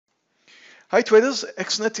Hi traders,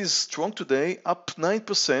 XNet is strong today, up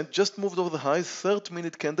 9%, just moved over the high,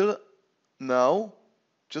 30-minute candle now,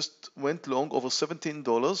 just went long over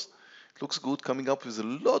 $17. Looks good, coming up with a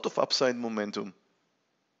lot of upside momentum.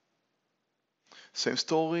 Same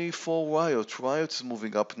story for Riot. Riot is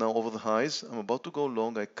moving up now over the highs. I'm about to go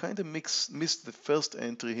long. I kind of missed the first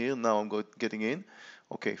entry here. Now I'm getting in.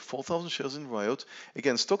 Okay, 4,000 shares in Riot.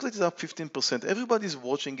 Again, stock that is up 15%. Everybody's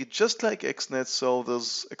watching it just like XNet, so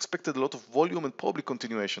there's expected a lot of volume and probably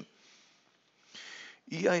continuation.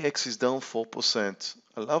 EIX is down 4%.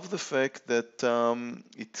 I love the fact that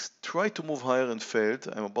it tried to move higher and failed.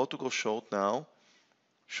 I'm about to go short now.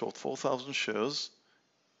 Short 4,000 shares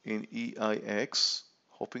in EIX,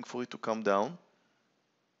 hoping for it to come down.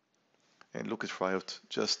 And look at Riot,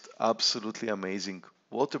 just absolutely amazing.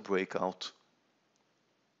 What a breakout.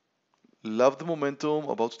 Love the momentum,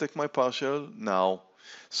 about to take my partial now.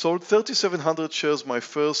 Sold 3,700 shares, my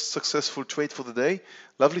first successful trade for the day.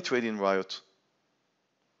 Lovely trade in Riot.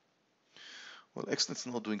 Well, XNet's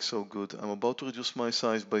not doing so good. I'm about to reduce my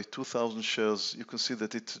size by 2,000 shares. You can see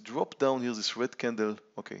that it dropped down here, this red candle.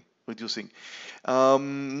 Okay, reducing. Now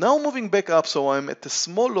moving back up, so I'm at a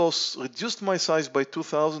small loss, reduced my size by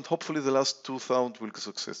 2,000. Hopefully the last 2,000 will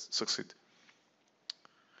succeed.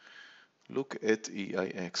 Look at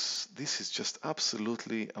EIX. This is just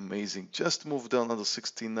absolutely amazing. Just moved down under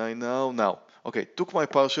 69 now. Okay, took my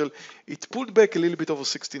partial. It pulled back a little bit over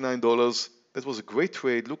 $69. That was a great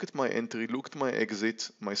trade. Look at my entry, look at my exit,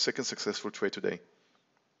 my second successful trade today.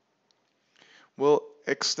 Well,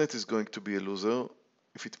 XNet is going to be a loser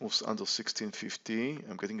if it moves under 1650.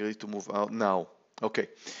 I'm getting ready to move out now. Okay,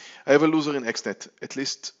 I have a loser in XNet. At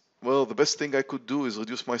least, well, the best thing I could do is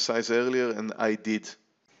reduce my size earlier, and I did.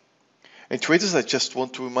 And traders, I just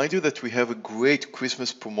want to remind you that we have a great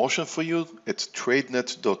Christmas promotion for you at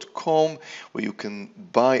Tradenet.com, where you can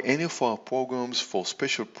buy any of our programs for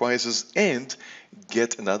special prizes and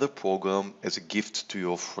get another program as a gift to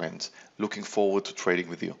your friends. Looking forward to trading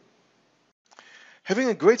with you. Having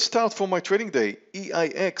a great start for my trading day.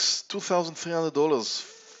 EIX, $2,300,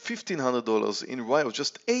 $1,500 in Riot.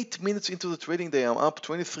 Just 8 minutes into the trading day, I'm up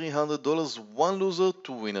 $2,300, one loser,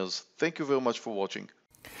 two winners. Thank you very much for watching.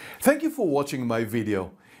 Thank you for watching my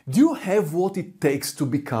video. Do you have what it takes to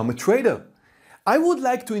become a trader? I would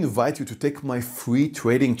like to invite you to take my free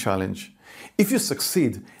trading challenge. If you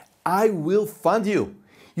succeed, I will fund you.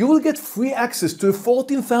 You will get free access to a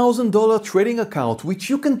 $14,000 trading account which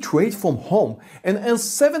you can trade from home and earn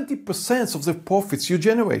 70% of the profits you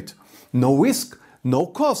generate. No risk, no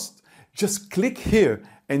cost. Just click here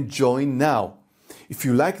and join now. If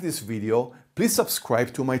you like this video, please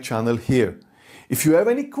subscribe to my channel here. If you have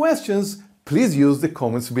any questions, please use the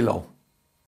comments below.